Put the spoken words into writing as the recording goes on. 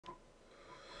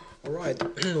Alright,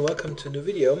 welcome to a new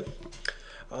video.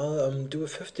 I'll do a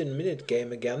 15-minute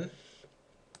game again.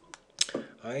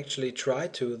 I actually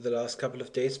tried to the last couple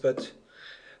of days, but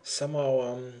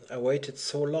somehow I waited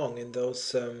so long in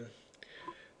those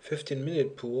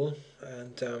 15-minute pool,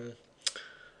 and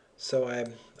so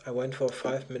I went for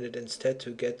 5 minute instead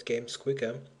to get games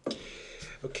quicker.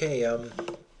 Okay, I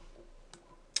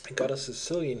got a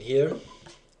Sicilian here,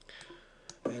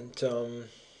 and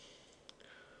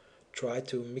try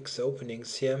to mix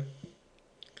openings here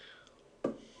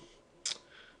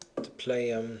to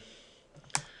play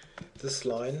this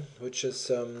line, which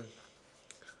is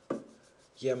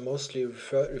mostly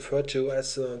referred to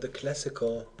as the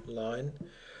classical line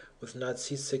with knight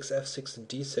c6, f6 and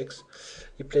d6.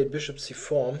 He played bishop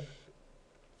c4,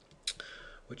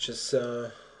 which is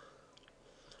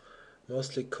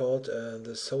mostly called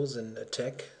the Sozin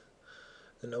attack,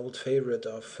 an old favorite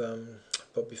of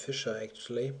Bobby Fischer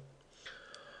actually.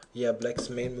 Yeah, black's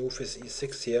main move is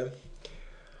e6 here.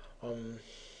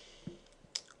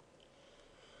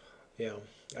 Yeah,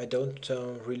 I don't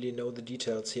really know the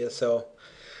details here, so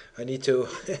I need to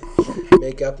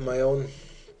make up my own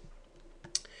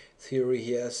theory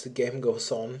here as the game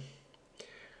goes on.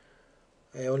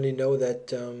 I only know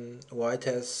that white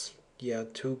has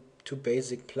two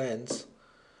basic plans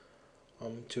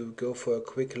to go for a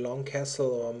quick long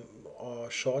castle or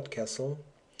short castle.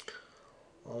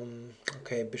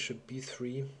 Okay, bishop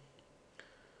b3.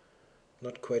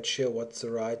 Not quite sure what's the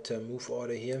right move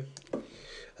order here.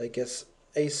 I guess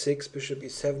a6, bishop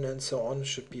e7 and so on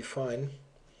should be fine.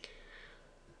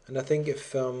 And I think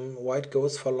if white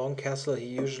goes for long castle, he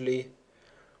usually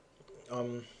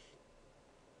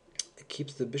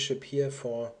keeps the bishop here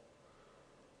for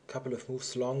a couple of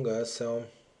moves longer, so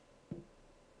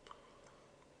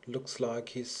looks like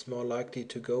he's more likely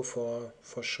to go for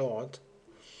short.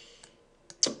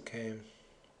 Okay.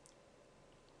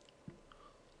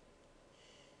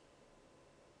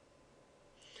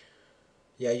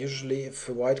 Yeah, usually if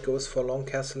white goes for long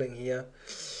castling here,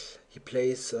 he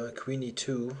plays queen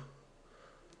e2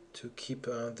 to keep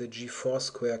the g4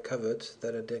 square covered,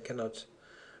 that they cannot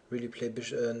really play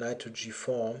knight to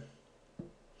g4.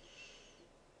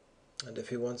 And if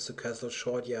he wants to castle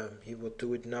short, yeah, he would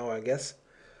do it now, I guess.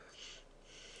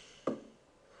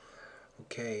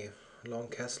 Okay, long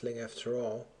castling after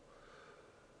all.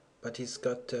 But he's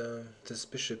got this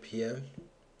bishop here.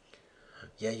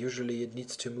 Yeah, usually it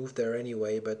needs to move there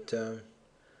anyway, but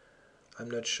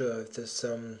I'm not sure if this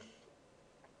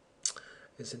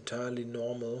is entirely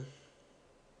normal.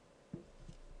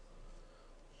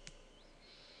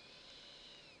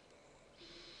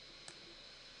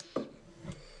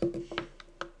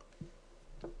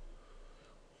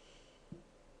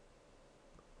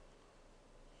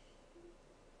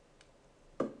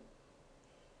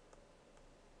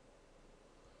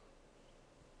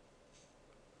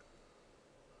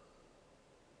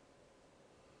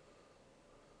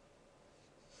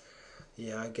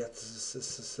 Yeah, I guess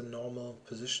this is a normal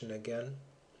position again.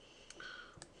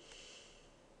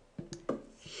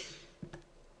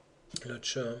 Not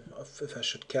sure if I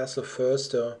should castle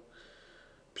first or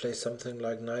play something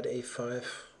like knight a5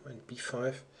 and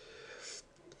b5.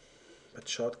 But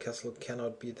short castle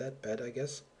cannot be that bad, I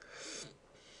guess.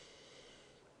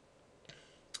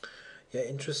 Yeah,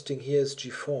 interesting here is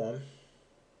g4.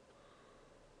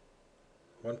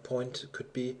 One point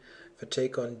could be if I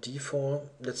take on d4,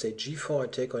 let's say g4, I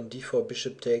take on d4,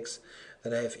 bishop takes,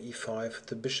 then I have e5,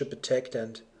 the bishop attacked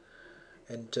and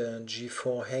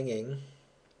g4 hanging.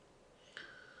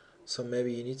 So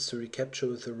maybe he needs to recapture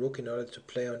with the rook in order to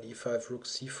play on e5, rook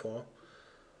c4,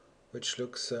 which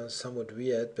looks somewhat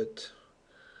weird, but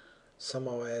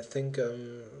somehow I think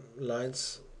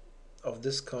lines of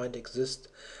this kind exist.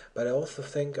 But I also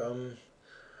think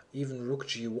even rook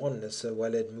g1 is a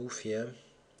valid move here.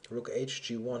 Rook h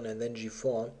g1 and then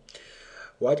g4.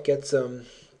 White gets a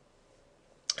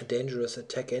dangerous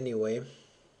attack anyway.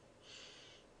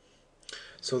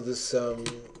 So this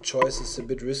choice is a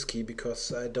bit risky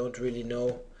because I don't really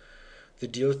know the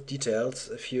details.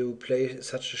 If you play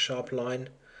such a sharp line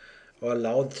or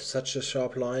allow such a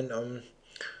sharp line,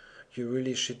 you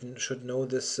really should know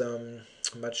this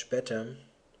much better.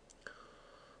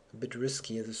 A bit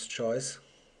risky, this choice.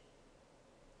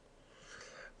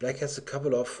 Black has a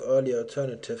couple of early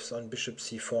alternatives on bishop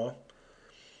c4.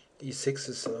 e6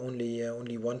 is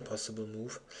only one possible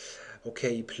move.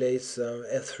 Okay, he plays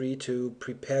f3 to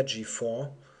prepare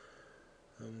g4.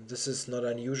 This is not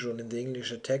unusual in the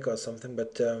English attack or something,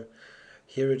 but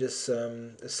here it is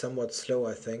somewhat slow,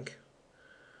 I think.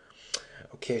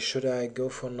 Okay, should I go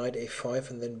for knight a5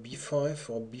 and then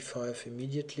b5 or b5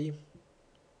 immediately?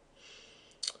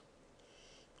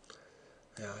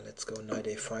 Yeah, let's go knight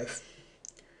a5.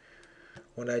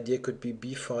 One idea could be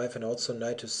b5 and also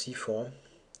knight to c4.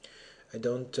 I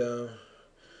don't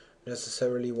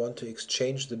necessarily want to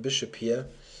exchange the bishop here.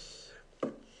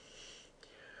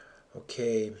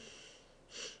 Okay,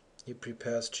 he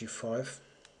prepares g5.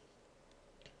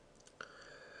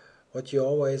 What you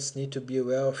always need to be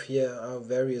aware of here are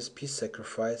various piece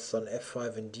sacrifices on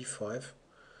f5 and d5.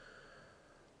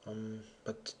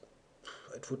 But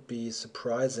it would be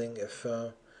surprising if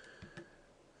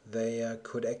they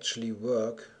could actually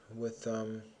work with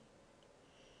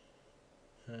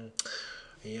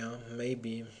yeah,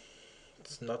 maybe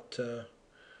it's not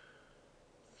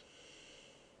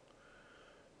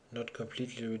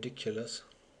completely ridiculous.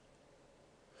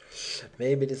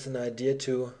 Maybe it is an idea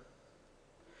to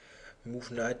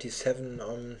move knight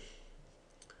d7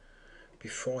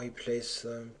 before he plays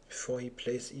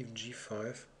even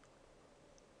g5.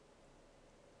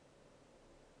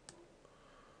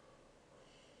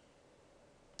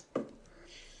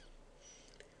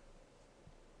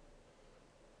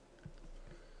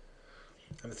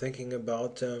 I'm thinking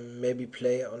about maybe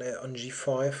play on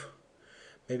g5,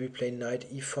 maybe play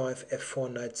knight e5,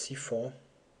 f4, knight c4.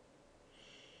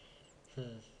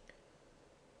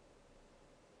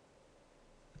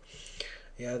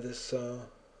 Yeah, this yeah,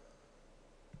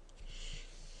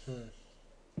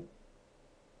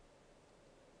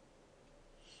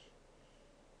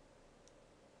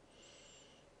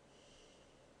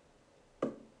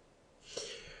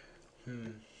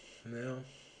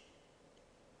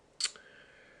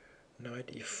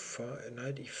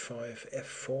 knight e5,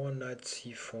 f4, knight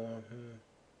c4.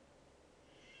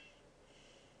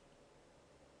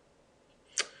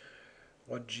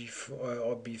 Or g4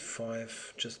 or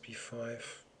b5, just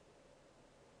b5.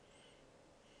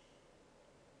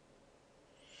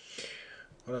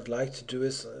 What I'd like to do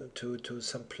is to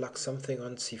plug something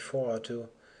on c4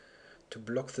 to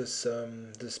block this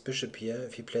this bishop here.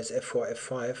 If he plays f4,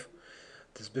 f5,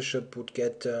 this bishop would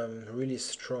get really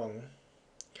strong.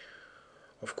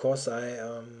 Of course, I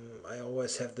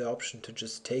always have the option to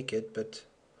just take it, but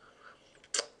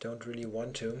don't really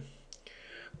want to.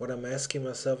 What I'm asking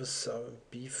myself is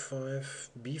b5,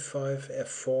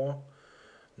 f4,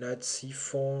 knight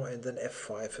c4, and then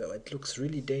f5. Oh, it looks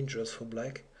really dangerous for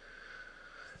black.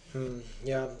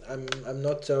 Yeah, I'm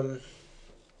not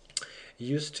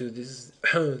used to these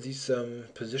these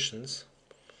positions,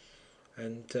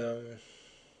 and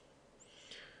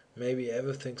maybe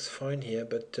everything's fine here,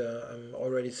 but I'm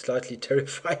already slightly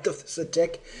terrified of this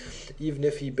attack, even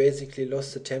if he basically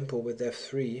lost the tempo with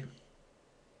f3.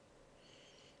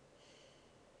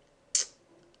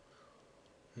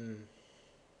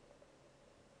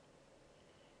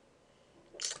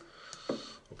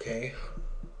 Okay.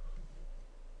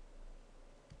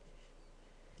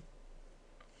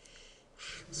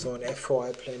 So on f4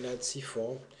 I play knight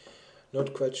c4.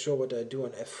 Not quite sure what I do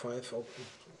on f5. Oh,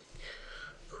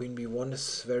 queen b1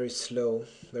 is very slow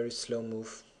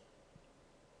move.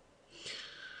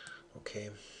 Okay.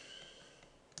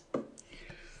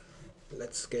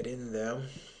 Let's get in there.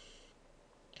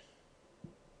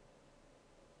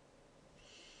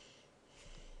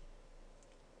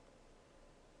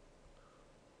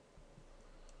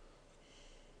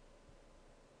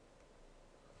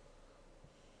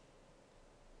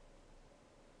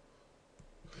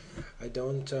 I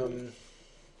don't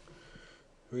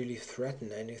really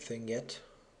threaten anything yet.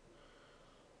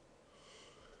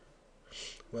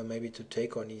 Well, maybe to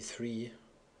take on e3.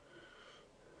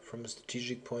 From a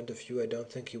strategic point of view, I don't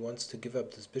think he wants to give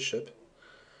up this bishop.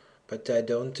 But I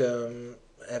don't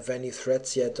have any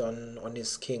threats yet on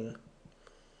his king.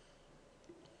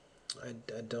 I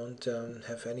don't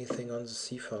have anything on the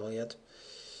c-file yet.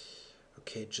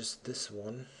 Okay, just this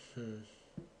one.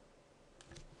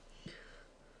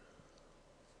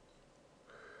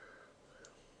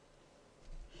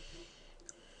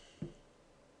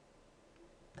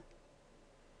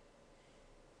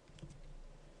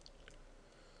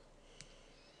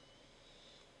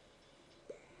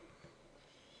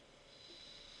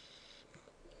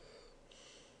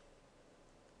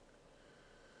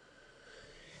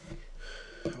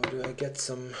 How do I get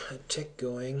some attack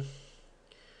going?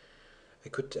 I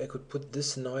could put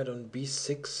this knight on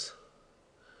b6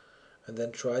 and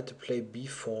then try to play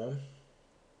b4.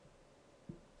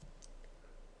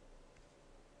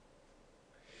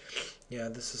 Yeah,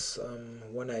 this is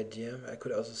one idea. I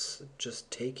could also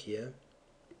just take here.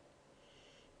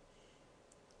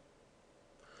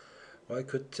 Or I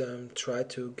could try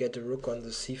to get a rook on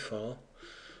the c-file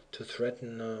to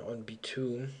threaten on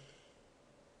b2.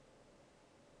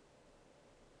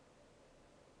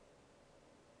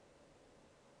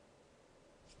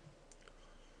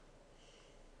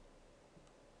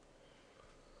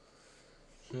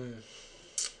 Hmm.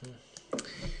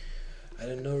 I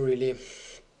don't know really.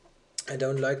 I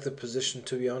don't like the position,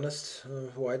 to be honest.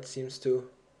 White seems to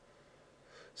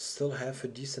still have a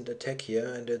decent attack here,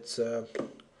 and it's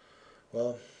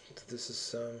well, this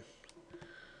is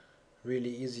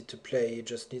really easy to play. He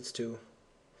just needs to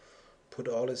put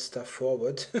all his stuff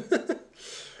forward.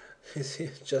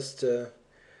 just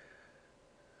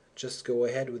just go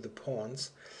ahead with the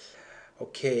pawns.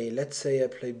 Okay, let's say I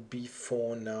play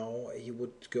b4 now. He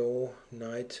would go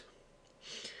knight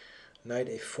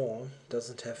a4.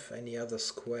 Doesn't have any other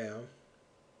square.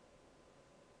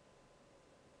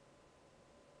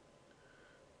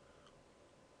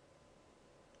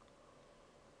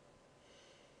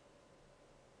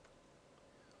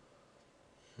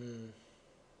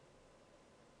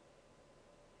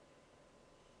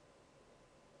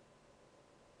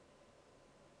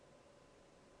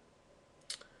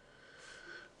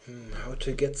 How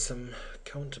to get some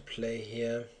counterplay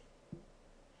here?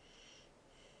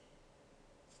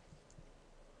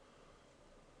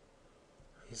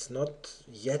 He's not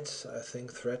yet, I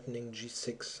think, threatening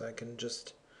g6. I can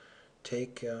just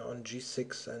take on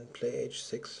g6 and play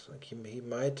h6. Like he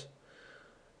might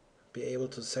be able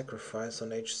to sacrifice on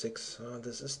h6.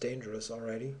 This is dangerous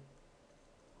already.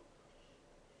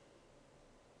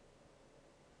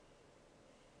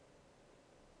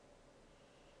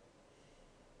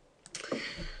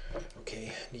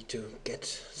 Okay, need to get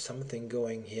something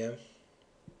going here.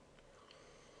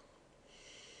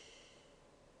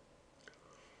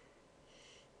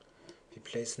 If he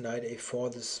plays knight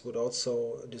a4, this would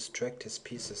also distract his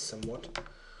pieces somewhat.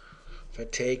 If I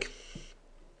take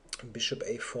bishop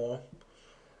a4,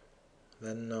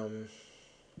 then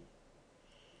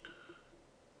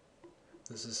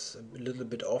this is a little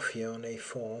bit off here on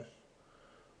a4,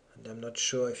 and I'm not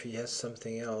sure if he has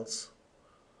something else,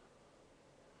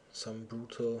 some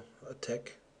brutal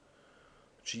attack,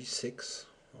 g6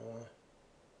 or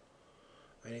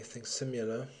anything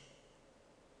similar.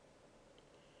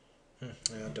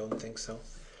 I don't think so.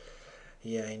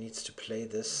 Yeah, he needs to play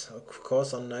this. Of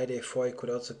course, on knight a4 he could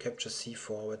also capture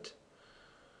c4, but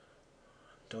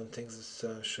don't think this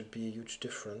should be a huge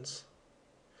difference.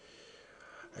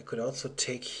 I could also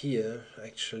take here,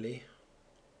 actually.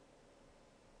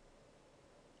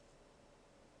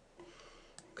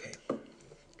 Okay,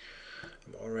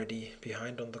 I'm already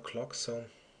behind on the clock, so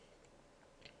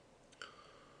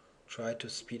try to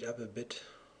speed up a bit.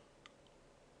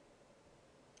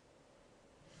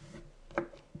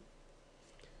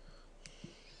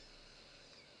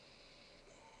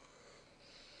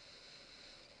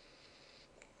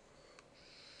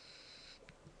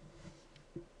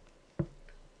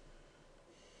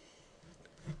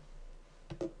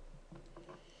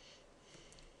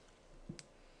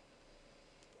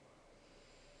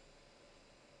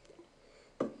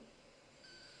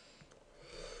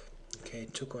 Okay,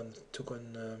 took on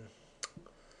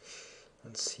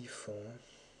c4.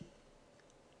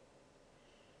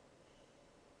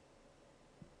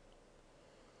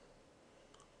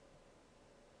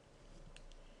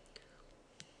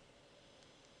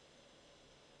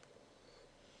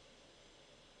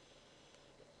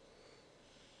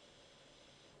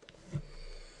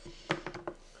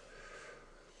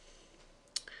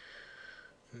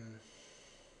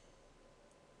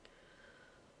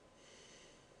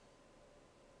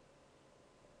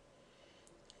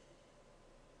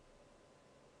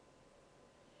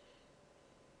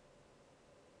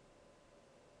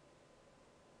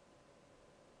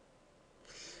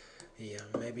 Yeah,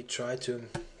 maybe try to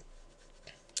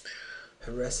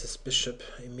harass his bishop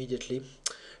immediately.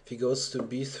 If he goes to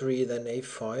b3, then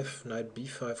a5, knight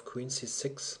b5, queen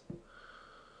c6,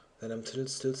 then I'm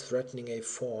still threatening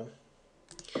a4.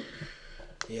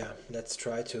 Yeah, let's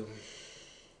try to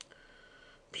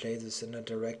play this in a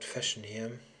direct fashion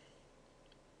here.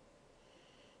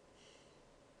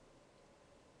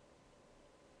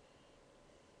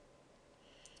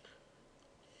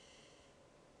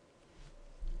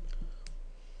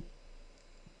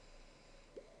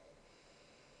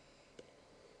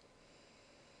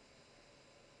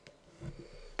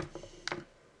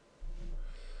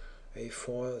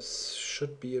 a4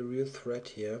 should be a real threat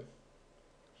here.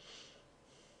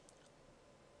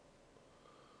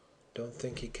 Don't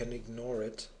think he can ignore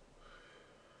it.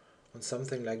 On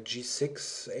something like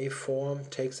g6, a4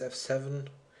 takes f7,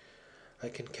 I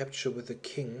can capture with the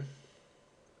king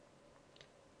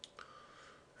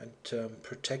and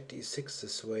protect e6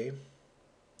 this way.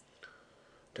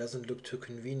 Doesn't look too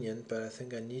convenient, but I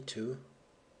think I need to.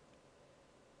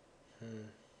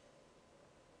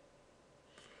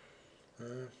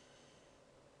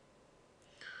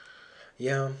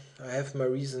 Yeah, I have my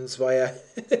reasons why I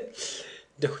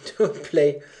don't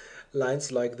play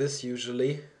lines like this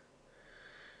usually.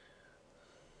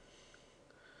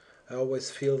 I always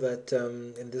feel that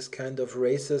in this kind of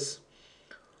races,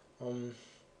 um,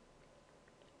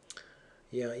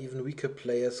 yeah, even weaker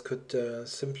players could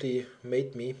simply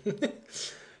mate me.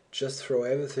 Just throw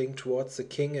everything towards the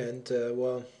king, and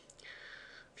well,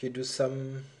 if you do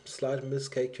some slight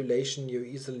miscalculation, you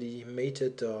easily mate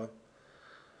it or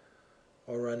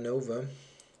run over.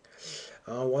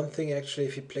 One thing actually,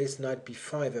 if he plays knight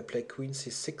b5, I play queen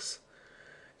c6.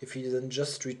 If he then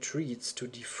just retreats to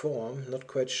d4, I'm not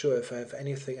quite sure if I have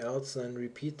anything else than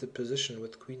repeat the position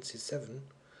with queen c7.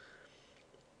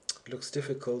 It looks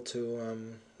difficult to,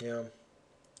 yeah.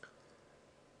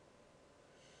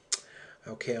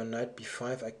 Okay, on knight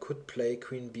b5 I could play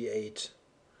queen b8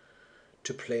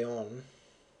 to play on.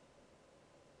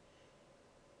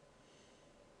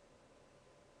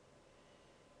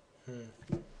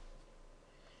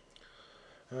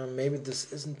 Maybe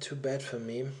this isn't too bad for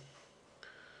me.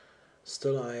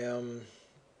 Still, I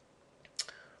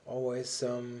always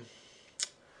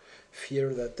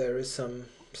fear that there is some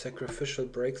sacrificial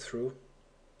breakthrough.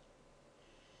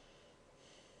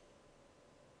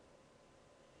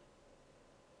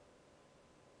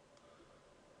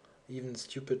 Even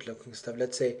stupid looking stuff.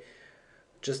 Let's say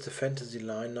just a fantasy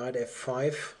line, knight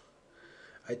f5.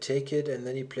 I take it, and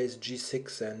then he plays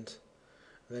g6 and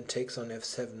then takes on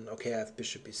f7. Okay, I have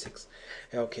bishop e6.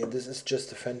 Okay, this is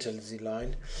just a fantasy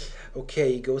line.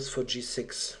 Okay, he goes for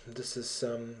g6. This is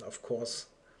of course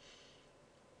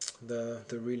the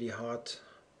really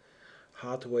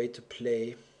hard way to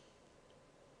play.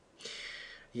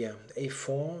 Yeah,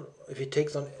 a4. If he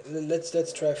takes on,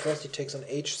 let's try first. He takes on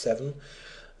h7.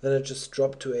 Then I just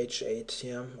drop to h8.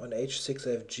 Yeah, on h6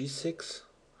 I have g6.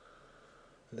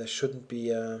 There shouldn't be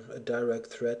a direct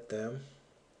threat there.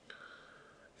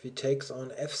 If he takes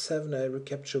on f7, I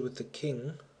recapture with the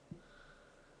king.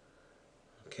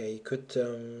 Okay, he could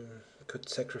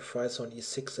sacrifice on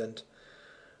e6 and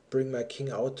bring my king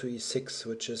out to e6,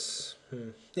 which is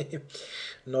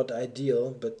not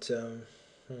ideal, but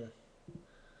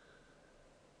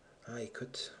I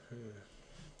could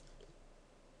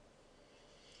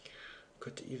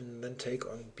even then take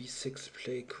on b6,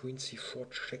 play queen c4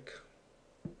 check.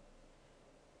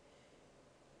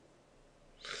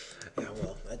 Yeah,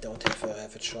 well, I don't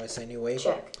have a choice anyway.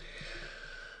 Check.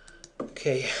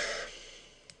 Okay.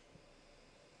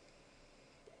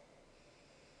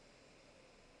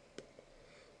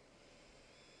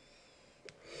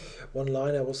 One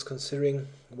line I was considering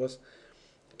was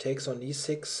takes on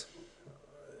e6,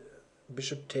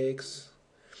 bishop takes,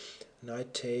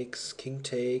 knight takes, king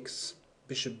takes,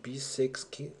 bishop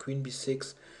b6, queen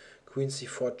b6, queen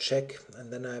c4 check,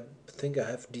 and then I think I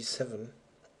have d7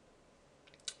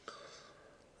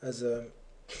 as a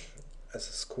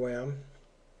square.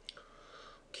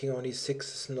 King on e6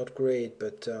 is not great,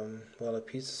 but well, a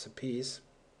piece is a piece.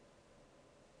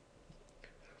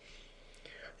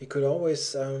 He could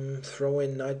always throw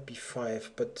in knight b5,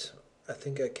 but I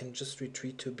think I can just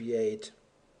retreat to b8.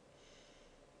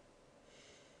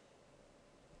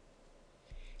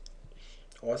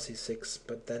 Or c6,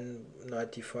 but then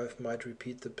knight d5 might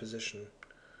repeat the position.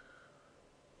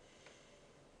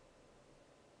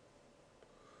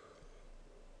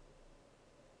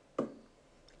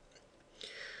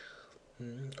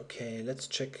 Okay, let's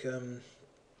check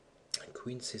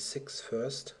queen c6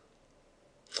 first.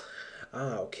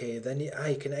 Okay, then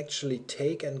he can actually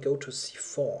take and go to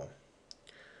c4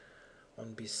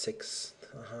 on b6.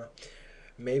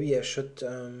 Maybe I should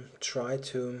try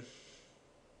to...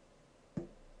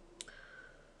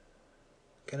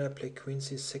 Can I play queen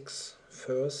c6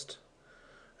 first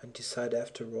and decide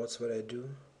afterwards what I do?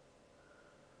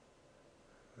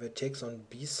 If it takes on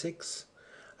b6,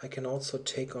 I can also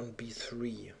take on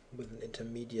b3 with an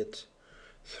intermediate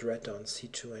threat on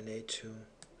c2 and a2.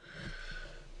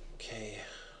 Okay,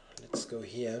 let's go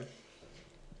here.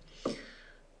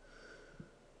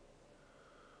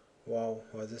 Wow,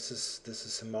 well, this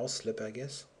is a mouse slip, I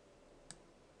guess.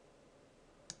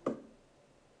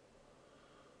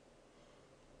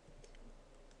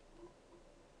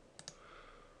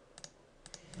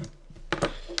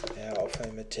 Yeah, offer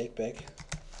him a take back.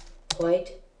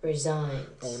 White resigns.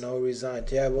 Oh no,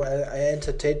 resigned. Yeah, well, I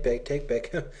entered take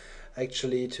back.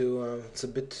 Actually, it's a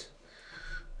bit.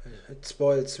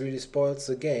 It really spoils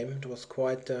the game. It was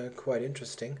quite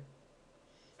interesting.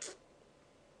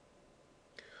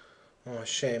 Oh,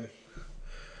 shame.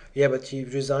 Yeah, but he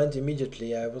resigned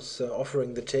immediately. I was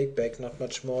offering the take back. Not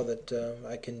much more that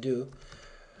I can do.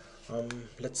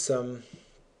 Let's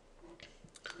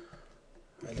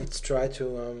Let's try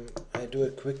to I do a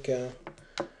quick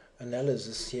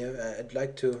analysis here. I'd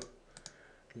like to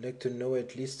know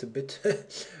at least a bit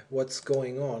what's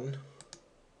going on.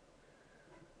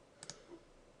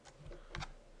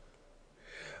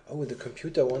 Oh, the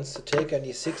computer wants to take an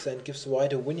e6 and gives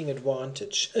white a winning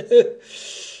advantage.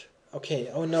 Okay,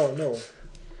 oh no, no.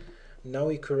 Now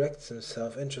he corrects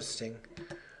himself. Interesting.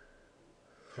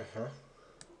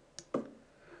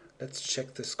 Let's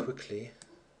check this quickly.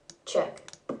 Check.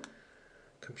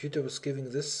 Computer was giving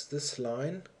this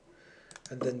line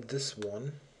and then this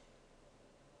one.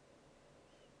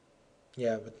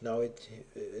 Yeah, but now it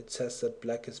says that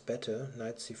black is better.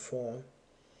 Knight c4.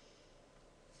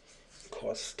 Of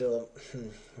course, still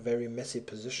very messy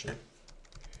position.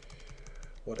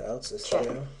 What else is Check.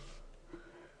 there?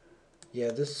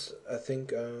 Yeah, this I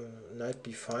think knight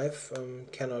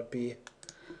b5 cannot be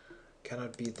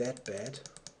that bad.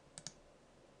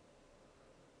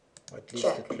 Or at least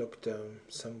Check. it looked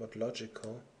somewhat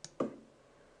logical.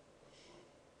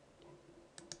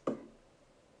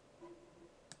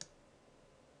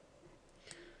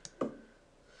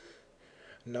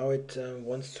 Now it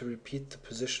wants to repeat the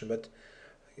position, but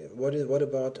what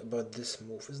about this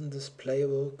move? Isn't this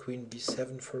playable? Queen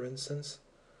b7, for instance,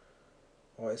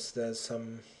 or is there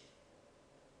some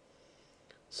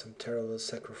terrible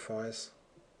sacrifice?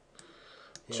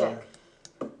 Yeah. Check.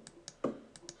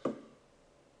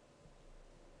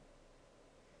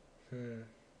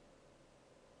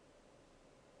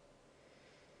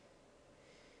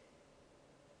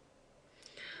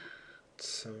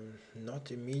 It's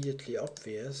not immediately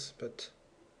obvious, but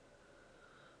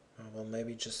well,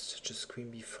 maybe just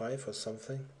queen b5 or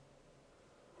something.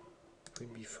 Queen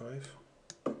b5.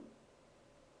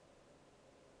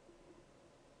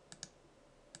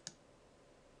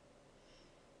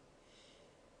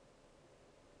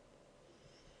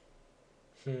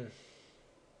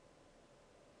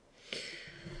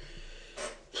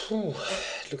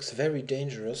 It looks very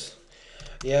dangerous.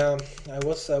 Yeah, I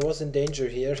was in danger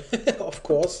here, of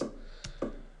course.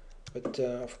 But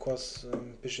of course,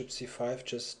 bishop c5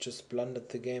 just blundered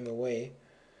the game away.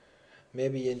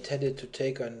 Maybe he intended to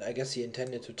take on. I guess he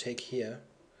intended to take here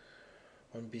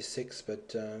on b6,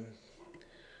 but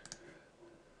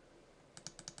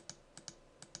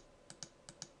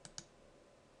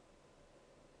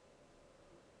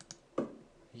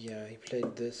yeah, he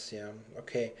played this. Yeah,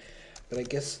 okay, but I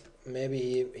guess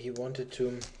maybe he wanted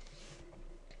to.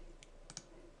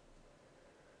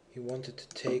 He wanted to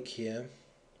take here.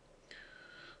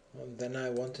 Then I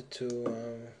wanted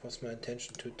to. Was my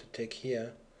intention to take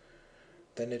here?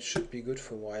 Then it should be good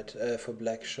for white, for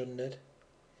black, shouldn't it?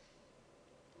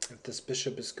 If this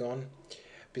bishop is gone,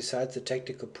 besides the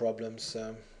tactical problems,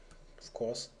 of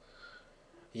course.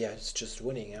 Yeah, it's just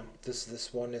winning. Yeah,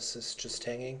 this one is just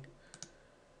hanging,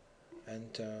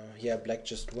 and yeah, black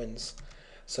just wins.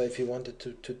 So if he wanted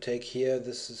to take here,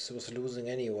 was losing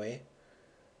anyway.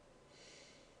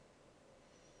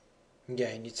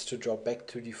 Yeah, he needs to drop back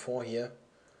to d4 here,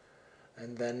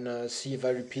 and then see if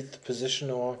I repeat the position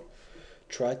or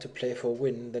try to play for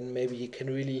win. Then maybe he can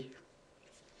really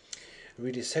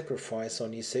sacrifice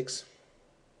on e6.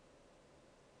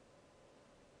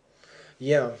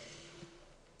 Yeah,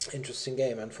 interesting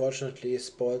game. Unfortunately,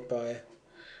 spoiled by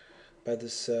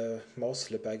this mouse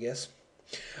slip, I guess.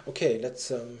 Okay,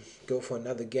 let's go for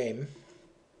another game.